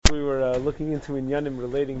we were looking into inyanim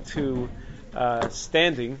relating to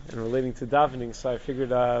standing and relating to davening, so I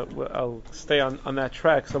figured I'll stay on that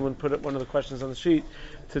track. Someone put one of the questions on the sheet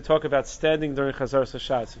to talk about standing during Chazar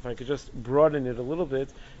Sashatz. If I could just broaden it a little bit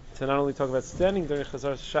to not only talk about standing during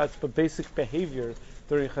Chazar Sashatz, but basic behavior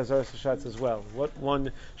during Chazar Sashatz as well. What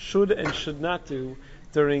one should and should not do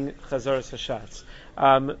during Chazar Sashatz.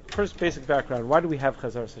 First, basic background. Why do we have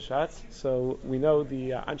Chazar Sashatz? So we know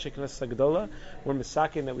the Anshe Knesset Gedola were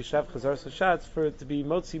misakin that we should have Chazar Sashatz for it to be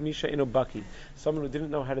Motzi Misha Ino Baki, someone who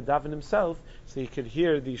didn't know how to daven himself, so he could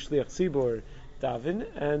hear the Shliach Tzibor daven,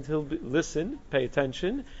 and he'll listen, pay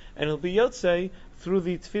attention, and he'll be Yotzei through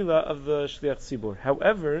the tefillah of the Shliach Tzibor.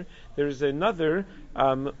 However, there is another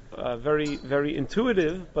very, very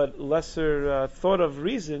intuitive but lesser thought of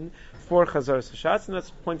reason for Chazar Sashatz, and that's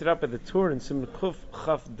pointed out by the Tur in Siman Kuf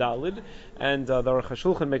Chaf Dalid, and the Aruch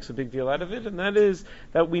HaShulchan makes a big deal out of it, and that is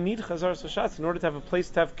that we need Chazar Sashatz in order to have a place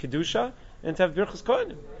to have Kedusha and to have Birchas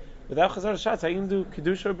Kohanim. Without Chazar Sashatz, how you can do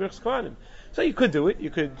Kedusha or Birchas Kohanim? So you could do it. You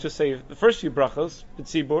could just say the first few brachos,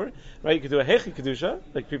 B'tzibur, right? You could do a Hechi Kedusha,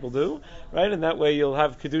 like people do, right? And that way you'll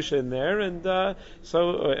have Kedusha in there, and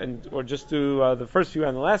or just do the first few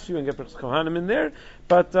and the last few and get Birchas Kohanim in there.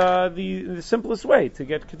 But the simplest way to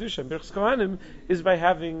get Kedusha and Birchas Kohanim is by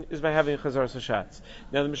having Chazar Sashatz.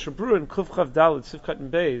 Now the Mishnah Berurah in Kuf Chav Daled Sifkat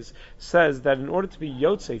and Beis says that in order to be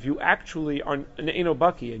Yotzei, if you actually are an Eino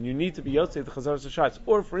Baki and you need to be Yotzei the Chazar Sashatz,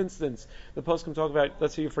 or for instance, the post can talk about,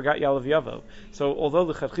 let's say you forgot Yalav Yavo. So although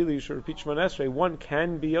the Chachili you should repeat Shemona Esrei, one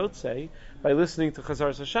can be Yotzei by listening to Chazar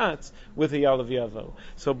Sashatz with a Yalav Yavo.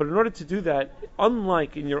 So, but in order to do that,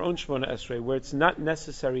 unlike in your own Shemona Esrei, where it's not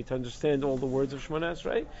necessary to understand all the words of Shemona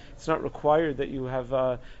Esrei, it's not required that you have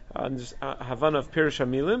Havana of Pirush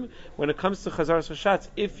HaMilim. When it comes to Chazar Sashatz,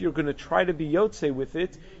 if you're going to try to be Yotzei with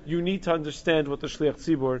it, you need to understand what the Shliach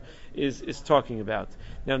Tzibor is talking about.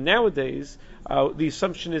 Now, nowadays, the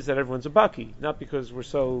assumption is that everyone's a baki, not because we're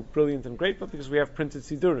so brilliant and great, but because we have printed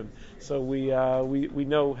sidurim. So we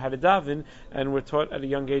know how to daven, and we're taught at a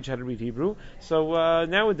young age how to read Hebrew. So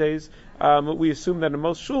nowadays, we assume that in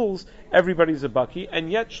most shuls, everybody's a baki,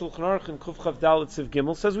 and yet Shulchan Aruch and Kuf Chav Dalet Siv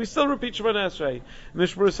Gimel says we still repeat Shemona Esrei.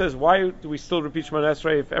 Mishnah Berurah says, why do we still repeat Shemona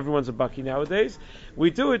Esrei if everyone's a baki nowadays?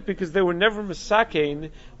 We do it because they were never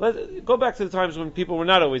misakein. Go back to the times when people were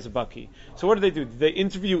not always a baki. So what do? Did they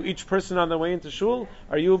interview each person on their way into shul?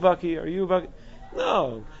 Are you a baki? Are you a baki?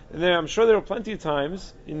 No. And I'm sure there were plenty of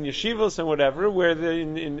times in yeshivos and whatever where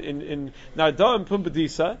in Narda and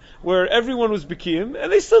Pumbedisa where everyone was bikiyim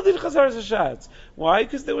and they still did Chazar Sashatz. Why?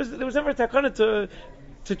 Because there was never a takana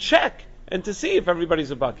to check and to see if everybody's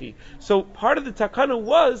a baki. So part of the takana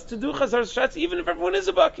was to do Chazar Sashatz even if everyone is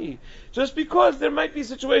a baki, just because there might be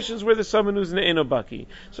situations where there's someone who's an Eino baki.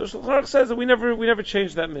 So Shulchan Aruch says that we never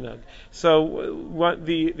changed that minhag. So what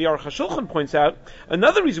the Aruch HaShulchan points out,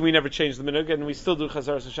 another reason we never changed the minhag and we still do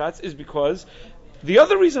Chazar Sashatz is because the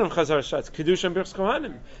other reason of Chazar Sashatz, Kedusha and Birchas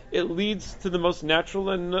Kohanim, it leads to the most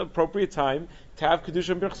natural and appropriate time to have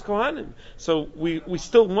Kedusha and Birchas Kohanim. So we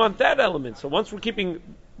still want that element. So once we're keeping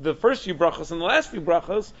the first few brachos and the last few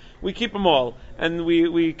brachos, we keep them all, and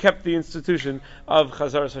we kept the institution of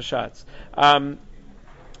Chazar Sashatz.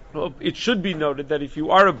 It should be noted that if you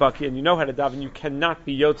are a baki and you know how to daven, you cannot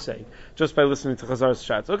be yotzei just by listening to Chazar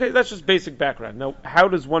Sashatz. Okay, that's just basic background. Now, how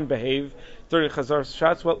does one behave during Chazar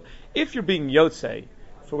Sashatz? Well, if you're being yotzei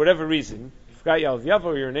for whatever reason, you forgot Yalav Yavo,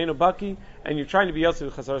 or you're an Eino Baki, and you're trying to be yotzei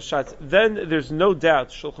with Chazar Sashatz, then there's no doubt,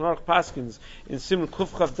 Shulchan Aruch Paskins in Siman Kuf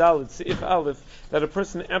Chav Daled Seif Aleph, that a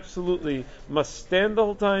person absolutely must stand the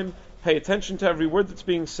whole time, pay attention to every word that's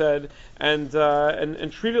being said, and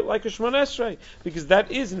treat it like a Shemona Esrei, because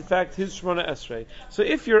that is in fact his Shemona Esrei. So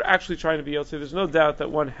if you're actually trying to be Yotzei, there's no doubt that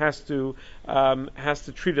one has to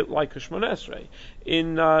treat it like a Shemona Esrei.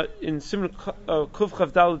 In Siman Kuf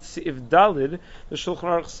Chav Daled Seif Daled, the Shulchan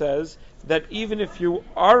Aruch says that even if you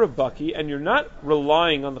are a baki and you're not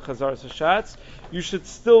relying on the Chazar Sashatz, you should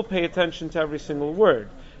still pay attention to every single word.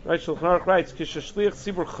 Right, Shulchan Aruch writes, "Kishashliach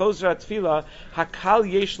tzibur chozra tefila hakal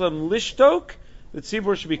yeshlam lishtok." The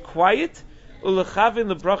tzibur should be quiet. Ulechavin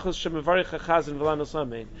the brachos shemevarich hachazan v'lanos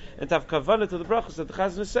amen, and to have kavanah to the brachos that the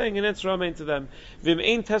chazan is saying and answer amen to them. V'im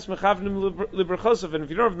ein tes mechavnim librachosov, and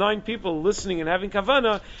if you don't have 9 people listening and having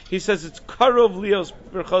kavanah, he says it's karov lios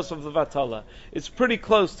brachosov levatala. It's pretty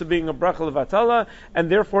close to being a bracha levatala,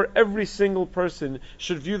 and therefore every single person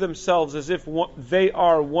should view themselves as if they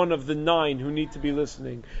are one of the 9 who need to be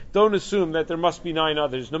listening. Don't assume that there must be 9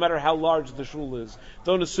 others, no matter how large the shul is.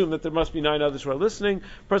 Don't assume that there must be 9 others who are listening.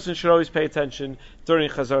 Person should always pay attention attention during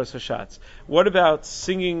Chazaras Hashatz. What about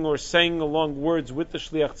singing or saying along words with the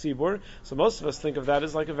Shliach Tzibur? So most of us think of that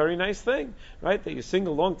as like a very nice thing, right? That you sing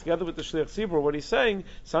along together with the Shliach Tzibur. What he's saying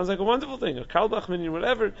sounds like a wonderful thing. A Karl Bachman,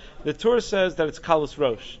 whatever. The Torah says that it's Kalas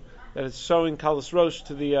Rosh, that it's showing Kalas Rosh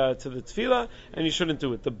to the tefillah, and you shouldn't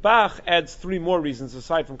do it. The Bach adds 3 more reasons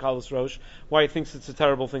aside from Kalas Rosh why he thinks it's a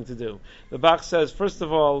terrible thing to do. The Bach says, first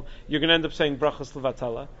of all, you're going to end up saying Brachas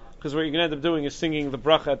Levatala, because what you're going to end up doing is singing the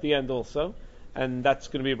bracha at the end also, and that's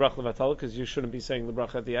going to be a bracha levatala because you shouldn't be saying the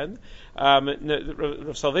bracha at the end. Rav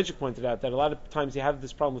Soloveitchik pointed out that a lot of times you have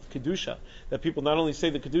this problem with kedusha, that people not only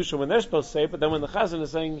say the kedusha when they're supposed to say it, but then when the chazan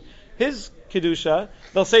is saying his kedusha,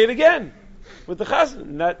 they'll say it again with the chazan,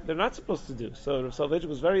 and that they're not supposed to do. So Rav Soloveitchik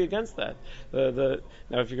was very against that.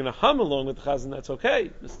 Now, if you're going to hum along with the chazan, that's okay,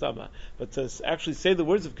 mistama. But to actually say the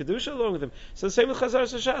words of kedusha along with him, so the same with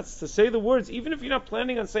Chazaras Hashatz, to say the words, even if you're not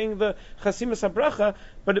planning on saying the chasimas habracha,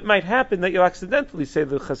 but it might happen that you'll accidentally say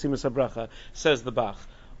the chasimas habracha, says the Bach.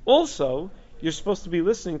 Also, you're supposed to be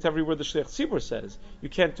listening to every word the Shliach Tzibur says. You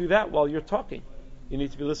can't do that while you're talking. You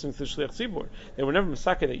need to be listening to the Shliach Tzibur. They were never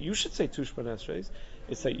misake that you should say Tushban Esreis.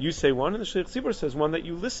 It's that you say one and the Shliach Tzibur says one that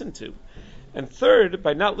you listen to. And third,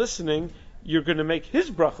 by not listening, you're going to make his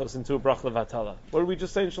brachos into a brach levatala. What did we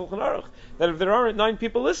just say in Shulchan Aruch? That if there aren't 9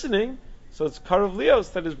 people listening, so it's Karav Leos,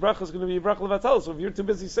 that his bracha is going to be a brach levatala. So if you're too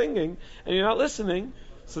busy singing and you're not listening,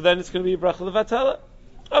 so then it's going to be a brach levatala.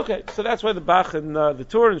 Okay, so that's why the Bach and the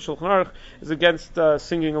Torah and Shulchan Aruch is against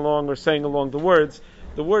singing along or saying along the words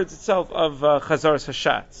itself of Chazaras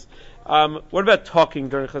Hashatz. What about talking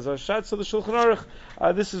during Chazaras Hashatz? So the Shulchan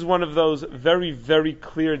Aruch, this is one of those very, very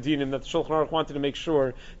clear dinim that the Shulchan Aruch wanted to make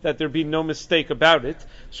sure that there be no mistake about it.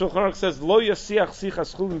 Shulchan Aruch says, Lo yasiach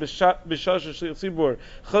sichas chulin b'shah shliach tzibur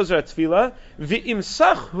chazar tefillah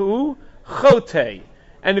v'imsachu chotei.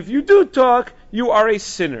 And if you do talk, you are a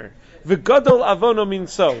sinner. V'gadol avono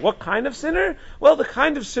minso. What kind of sinner? Well, the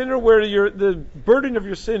kind of sinner where the burden of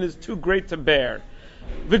your sin is too great to bear.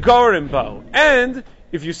 V'gorim bo. And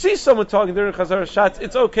if you see someone talking during Chazaras Hashatz,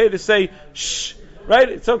 it's okay to say, shh, right?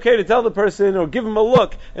 It's okay to tell the person or give him a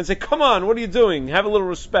look and say, come on, what are you doing? Have a little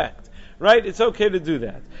respect, right? It's okay to do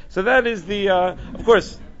that. So that is the, of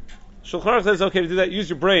course, Shulchan Aruch says it's okay to do that. Use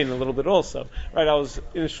your brain a little bit also, right? I was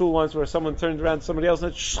in a shul once where someone turned around to somebody else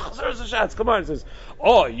and said, Chazaras Hashatz, come on. And says,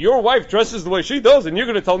 oh, your wife dresses the way she does, and you're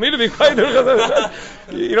going to tell me to be quiet during Chazaras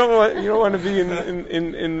Hashatz. You don't want to be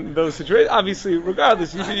in those situations. Obviously,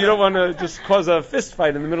 regardless, you don't want to just cause a fist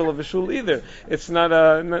fight in the middle of a shul either. It's not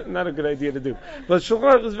a good idea to do. But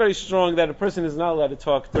Shulchan Aruch is very strong that a person is not allowed to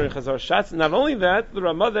talk during Chazaras Hashatz. Not only that, the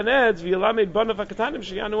Ramah then adds, V'yalamed banav hakatanim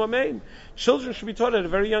sheyanu amen. Children should be taught at a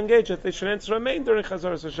very young age that they should answer amen during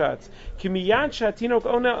Chazaras Hashatz. Ki miyad shehatinok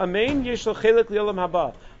ona amen yesh lo chelek li'olam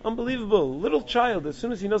haba. Unbelievable. Little child, as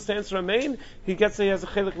soon as he knows to answer amen, he has a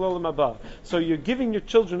chelek l'olam haba. So you're giving your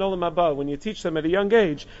children olam haba when you teach them at a young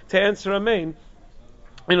age to answer amen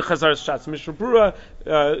in Chazaras Hashatz. Mishra Brura,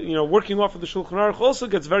 working off of the Shulchan Aruch, also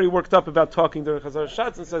gets very worked up about talking during Chazaras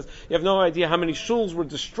Hashatz and says, you have no idea how many shuls were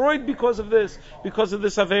destroyed because of this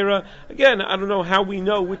Avera. Again, I don't know how we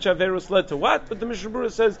know which Averas led to what, but the Mishra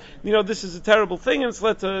Brura says, this is a terrible thing and it's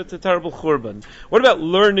led to terrible churban. What about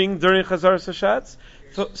learning during Chazaras Hashatz?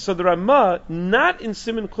 So the Ramah, not in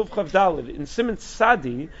Siman Kuf Chav Daled, in Siman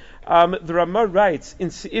Tzadi, the Ramah writes in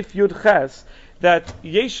Seif Yud Ches that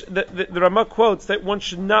the Ramah quotes that one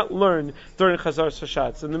should not learn during Chazaras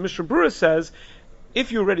Hashatz, and the Mishra Brura says,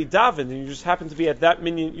 if you already davened and you just happen to be at that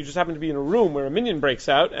minyan, you just happen to be in a room where a minyan breaks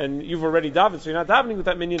out and you've already davened, so you're not davening with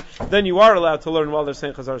that minyan, then you are allowed to learn while they're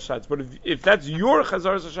saying Chazaras Hashatz. But if that's your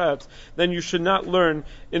Chazaras Hashatz, then you should not learn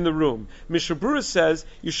in the room. Mishra Brura says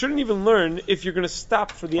you shouldn't even learn if you're going to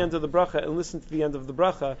stop for the end of the bracha and listen to the end of the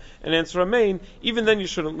bracha and answer amen. Even then you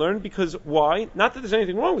shouldn't learn, because why? Not that there's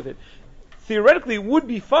anything wrong with it. Theoretically, it would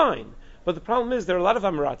be fine. But the problem is there are a lot of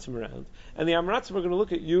Amaratzim around, and the Amaratzim are going to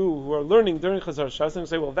look at you who are learning during Chazaras Hashatz and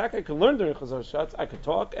say, well, if that guy can learn during Chazaras Hashatz, I could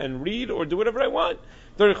talk and read or do whatever I want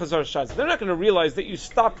during Chazaras Hashatz. They're not going to realize that you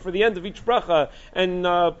stopped for the end of each bracha and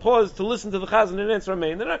paused to listen to the Chazan and answer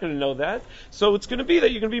amen. They're not going to know that. So it's going to be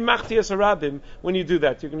that you're going to be Machtias Harabim when you do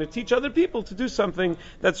that. You're going to teach other people to do something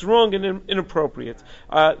that's wrong and inappropriate.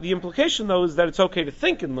 The implication, though, is that it's okay to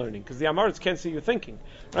think in learning, because the Amaritz can't see you thinking,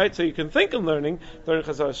 right? So you can think in learning during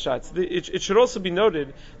Chazaras Hashatz. It should also be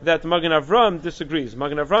noted that Magen Avram disagrees.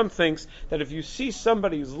 Magen Avram thinks that if you see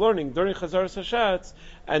somebody who's learning during Chazaras Hashatz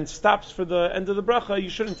and stops for the end of the bracha, you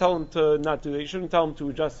shouldn't tell him to not do that. You shouldn't tell him to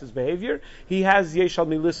adjust his behavior. He has yesh al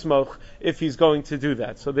mi lismoch if he's going to do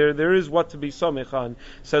that. So there is what to be somech on,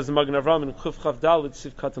 says the Magen Avram in Chuf Chav Daled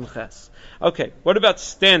Sivkat and Ches. Okay, what about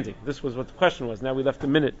standing? This was what the question was. Now we left a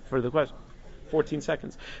minute for the question. 14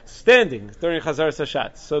 seconds. Standing during Chazaras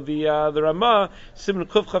Hashatz. So the Ramah, Simon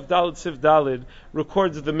Kuf Chav Daled Siv Daled,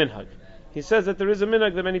 records the minhag. He says that there is a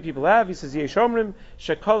minhag that many people have. He says, Yesh Omrim,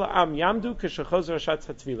 Shekol Am Yamdu K'Shechozar Hashatz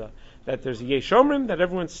HaTfilah. That there's a Yesh Omrim, that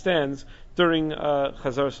everyone stands during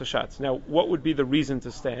Chazaras Hashatz. Now, what would be the reason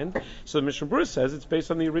to stand? So the Mishnah Berurah says it's based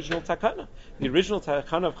on the original takana. The original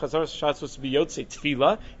takana of Chazaras Hashatz was to be Yotzei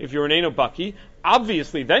Tfilah. If you're an Eino Baki,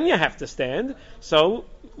 obviously then you have to stand. So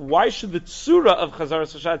why should the tzura of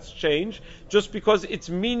Chazaras Hashatz change just because its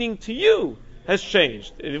meaning to you has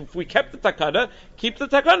changed? If we kept the takana, keep the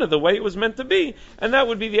takana the way it was meant to be, and that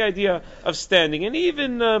would be the idea of standing. And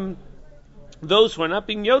even those who are not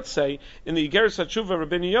being yotzei, in the Igeres HaTshuva,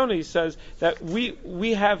 Rabbeinu Yonah, he says that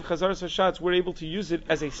we have Chazaras Hashatz, we're able to use it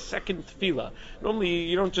as a second tefillah. Normally,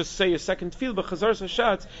 you don't just say a second tefillah, but Chazaras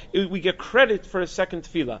Hashatz, we get credit for a second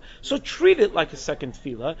tefillah. So treat it like a second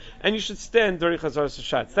tefillah, and you should stand during Chazaras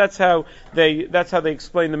Hashatz. That's how they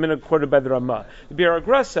explain the minhag quoted by the Ramah. The Bir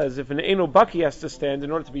Agra says if an Eino Baki has to stand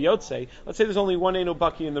in order to be yotzei, let's say there's only one Eino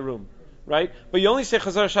Baki in the room, right? But you only say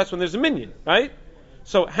Chazaras Hashatz when there's a minyan, right?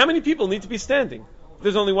 So how many people need to be standing?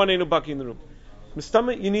 There's only one Eino Baki in the room.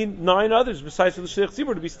 Mistama, you need 9 others besides the Shliach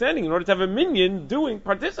Tzibur to be standing in order to have a minyan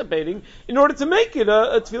participating, in order to make it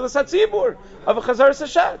a Tfilas HaTzibur of a Chazaras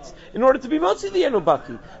Hashatz, in order to be mostly the Eino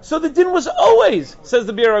Baki. So the din was always, says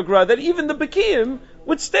the Bir Agra, that even the Bakiyim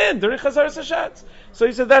would stand during Chazaras Hashatz. So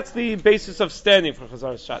he said that's the basis of standing for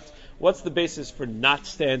Chazaras Hashatz. What's the basis for not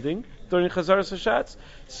standing during Chazaras Hashatz?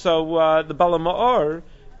 So the Bala Ma'or,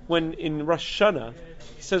 when in Rosh Hashanah,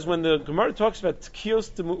 he says when the Gemara talks about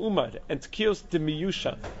Tkiyos de Mu'umad and Tkiyos de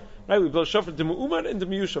Miyushav, right? We blow shofar de Mu'umad and de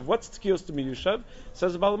Miyushav. What's Tkiyos de Miyushav?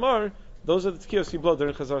 Says the Balamar, those are the Tkiyos you blow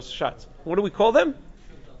during Chazaras Hashatz. What do we call them?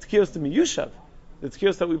 Tkiyos de Miyushav. The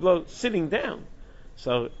Tkiyos that we blow sitting down.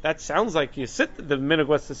 So that sounds like you sit, the minhag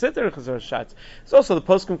was to sit there in Chazaras Hashatz. It's also the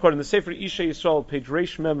poskim quote in the Sefer Isha Yisrael, page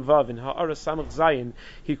Reish Mem Vav, in Ha'ara Samach Zayin.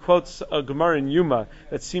 He quotes a Gemara in Yuma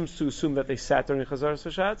that seems to assume that they sat during Chazaras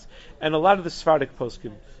Hashatz, and a lot of the Sephardic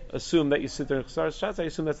poskim assume that you sit during Chazaras Hashatz. I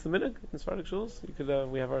assume that's the minhag in Sephardic shuls. You could,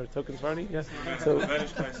 we have our token Sephardi. Yeah. So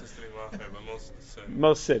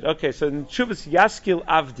most sit. Okay, so in Chuvas Yaskil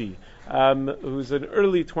Avdi, who's an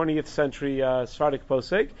early 20th century Sephardic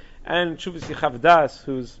posek, and Chuvas Yechavdas,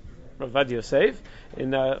 who's Ravad Yosef,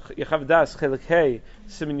 in Yechavdas Chelik Hey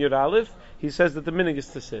Simin Yud Aleph, he says that the minhag is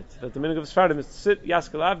to sit. That the minhag of Sfardim is to sit.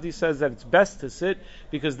 Yaskel Avdi says that it's best to sit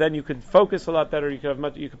because then you could focus a lot better. You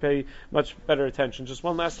could pay much better attention. Just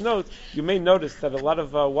one last note: you may notice that a lot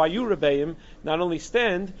of Wayu Rebbeim not only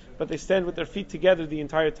stand, but they stand with their feet together the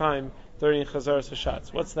entire time during Chazaras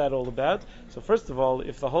Hashatz. What's that all about? So first of all,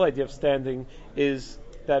 if the whole idea of standing is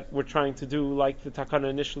that we're trying to do like the takana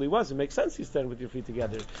initially was, it makes sense you stand with your feet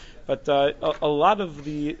together. But a lot of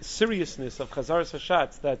the seriousness of Chazaras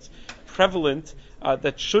Hashatz that's prevalent,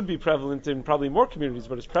 that should be prevalent in probably more communities,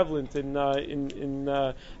 but is prevalent in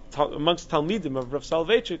amongst Talmidim of Rav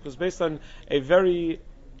Soloveitchik, was based on a very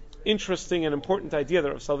interesting and important idea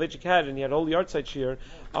that Rav Soloveitchik had, and he had a whole yahrzeit shir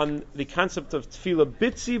on the concept of tefillah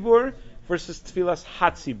bitzibur versus tefillas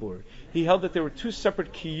hatzibur. He held that there were 2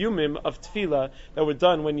 separate kiyumim of tefillah that were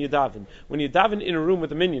done when you daven. When you daven in a room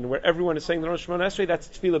with a minyan where everyone is saying the Rosh Shemona Esrei, that's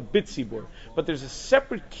tefillah bitzibur. But there's a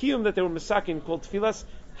separate kiyum that they were masakin called tefillas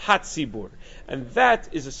hatzibur, and that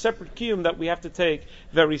is a separate kiyum that we have to take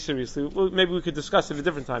very seriously. Well, maybe we could discuss it at a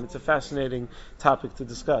different time. It's a fascinating topic to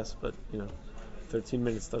discuss, but 13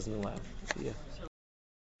 minutes doesn't allow. Yeah.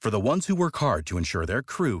 For the ones who work hard to ensure their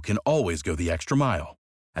crew can always go the extra mile,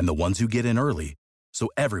 and the ones who get in early so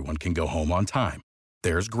everyone can go home on time,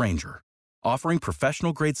 there's Grainger, offering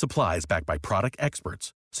professional-grade supplies backed by product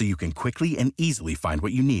experts so you can quickly and easily find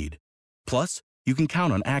what you need. Plus, you can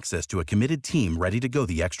count on access to a committed team ready to go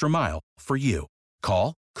the extra mile for you.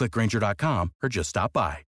 Call, click Grainger.com, or just stop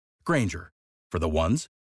by. Grainger, for the ones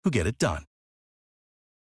who get it done.